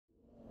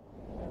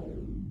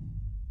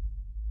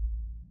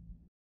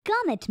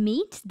Comet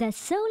meets the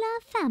solar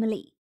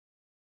family.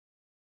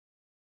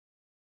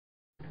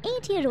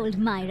 8-year-old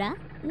Myra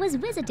was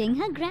visiting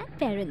her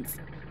grandparents,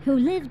 who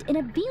lived in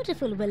a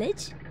beautiful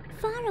village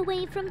far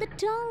away from the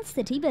tall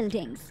city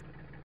buildings.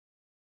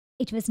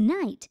 It was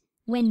night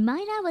when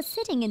Myra was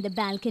sitting in the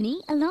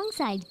balcony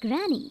alongside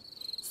Granny,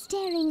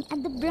 staring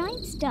at the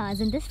bright stars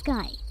in the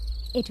sky.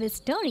 It was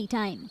story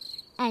time,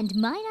 and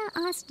Myra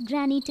asked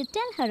Granny to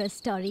tell her a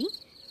story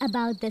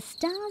about the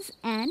stars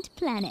and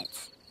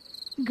planets.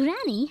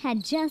 Granny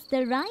had just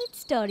the right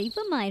story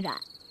for Myra.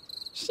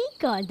 She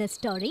called the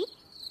story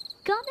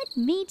Comet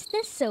Meets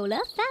the Solar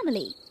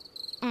Family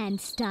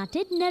and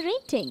started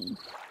narrating.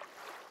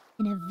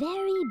 In a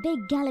very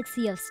big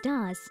galaxy of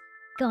stars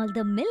called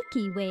the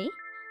Milky Way,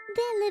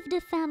 there lived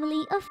a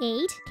family of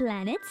 8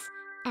 planets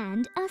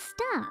and a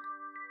star.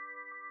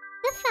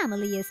 The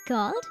family is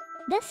called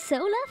the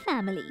Solar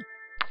Family.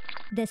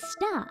 The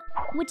star,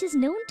 which is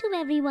known to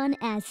everyone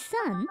as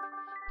Sun,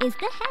 is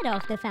the head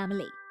of the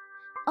family.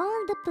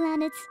 All the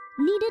planets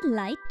needed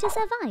light to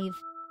survive,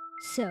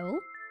 so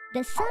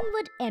the Sun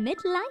would emit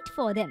light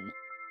for them.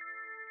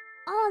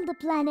 All the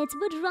planets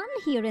would run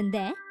here and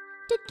there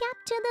to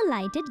capture the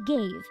light it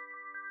gave.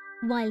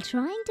 While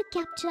trying to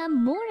capture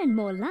more and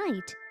more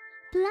light,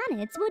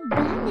 planets would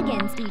bang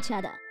against each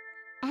other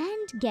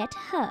and get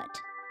hurt.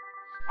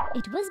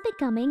 It was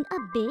becoming a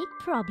big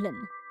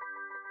problem.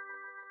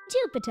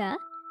 Jupiter,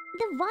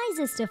 the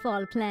wisest of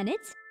all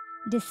planets,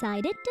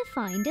 decided to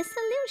find a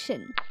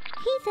solution.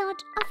 He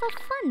thought of a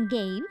fun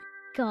game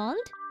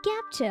called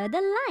Capture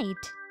the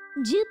Light.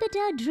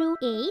 Jupiter drew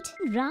 8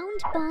 round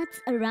paths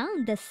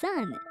around the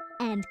Sun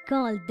and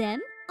called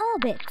them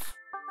orbits.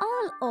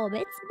 All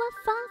orbits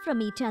were far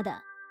from each other.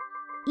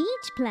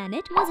 Each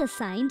planet was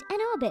assigned an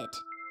orbit,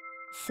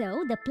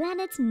 so the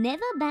planets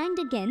never banged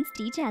against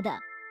each other.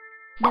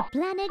 The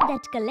planet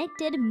that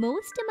collected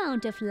most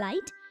amount of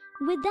light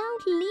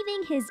without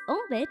leaving his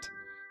orbit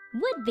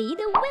would be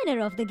the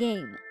winner of the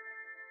game.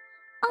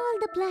 All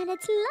the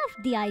planets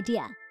loved the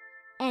idea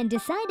and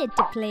decided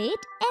to play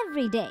it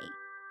every day.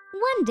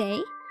 One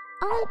day,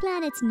 all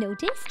planets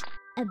noticed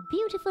a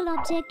beautiful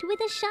object with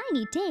a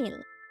shiny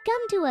tail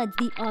come towards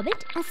the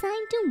orbit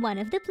assigned to one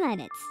of the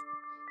planets.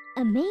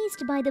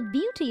 Amazed by the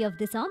beauty of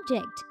this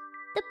object,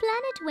 the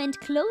planet went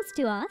close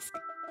to ask,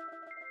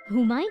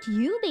 "Who might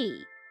you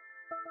be?"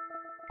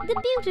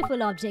 The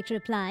beautiful object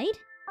replied,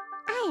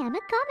 "I am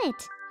a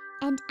comet,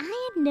 and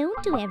I am known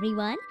to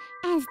everyone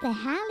as the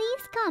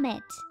Halley's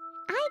Comet.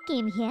 I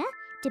came here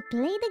to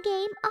play the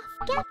game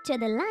of Capture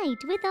the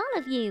Light with all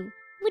of you.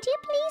 Would you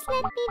please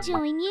let me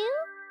join you?"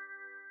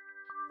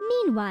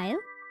 Meanwhile,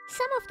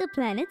 some of the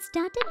planets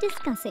started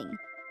discussing,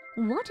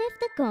 what if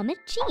the comet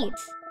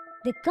cheats?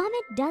 The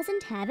comet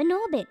doesn't have an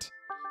orbit.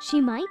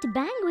 She might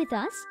bang with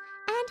us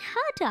and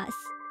hurt us.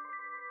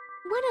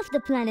 One of the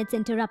planets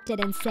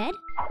interrupted and said,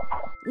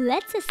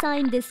 "Let's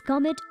assign this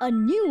comet a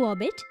new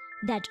orbit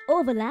that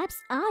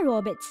overlaps our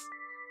orbits.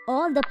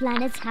 All the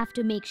planets have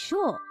to make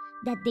sure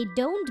that they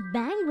don't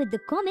bang with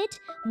the comet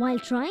while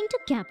trying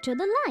to capture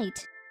the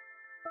light."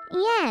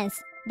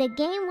 "Yes, the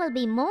game will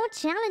be more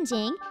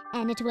challenging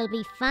and it will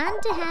be fun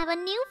to have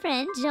a new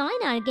friend join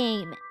our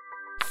game,"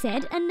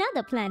 said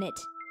another planet.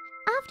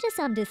 After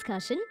some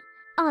discussion,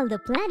 all the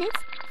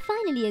planets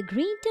finally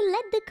agreed to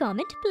let the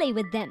comet play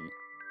with them.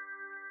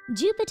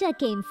 Jupiter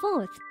came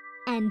forth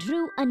and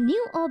drew a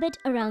new orbit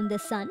around the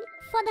Sun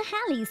for the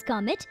Halley's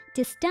Comet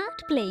to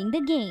start playing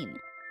the game.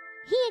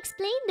 He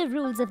explained the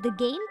rules of the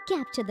game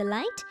Capture the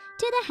Light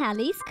to the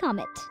Halley's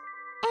Comet.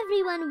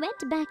 Everyone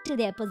went back to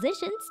their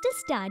positions to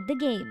start the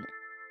game.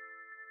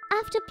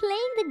 After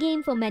playing the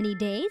game for many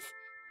days,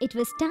 it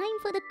was time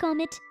for the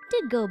comet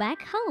to go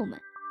back home.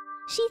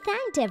 She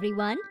thanked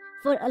everyone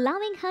for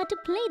allowing her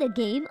to play the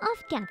game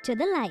of Capture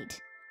the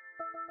Light.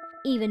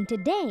 Even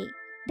today,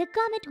 the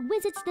comet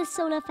visits the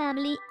solar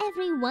family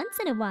every once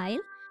in a while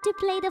to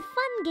play the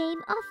fun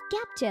game of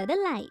Capture the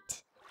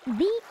Light.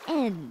 The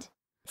end,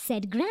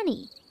 said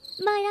Granny.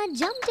 Myra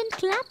jumped and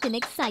clapped in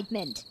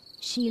excitement.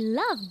 She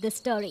loved the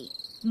story.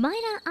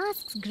 Myra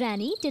asks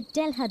Granny to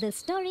tell her the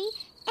story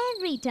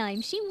every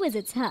time she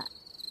visits her.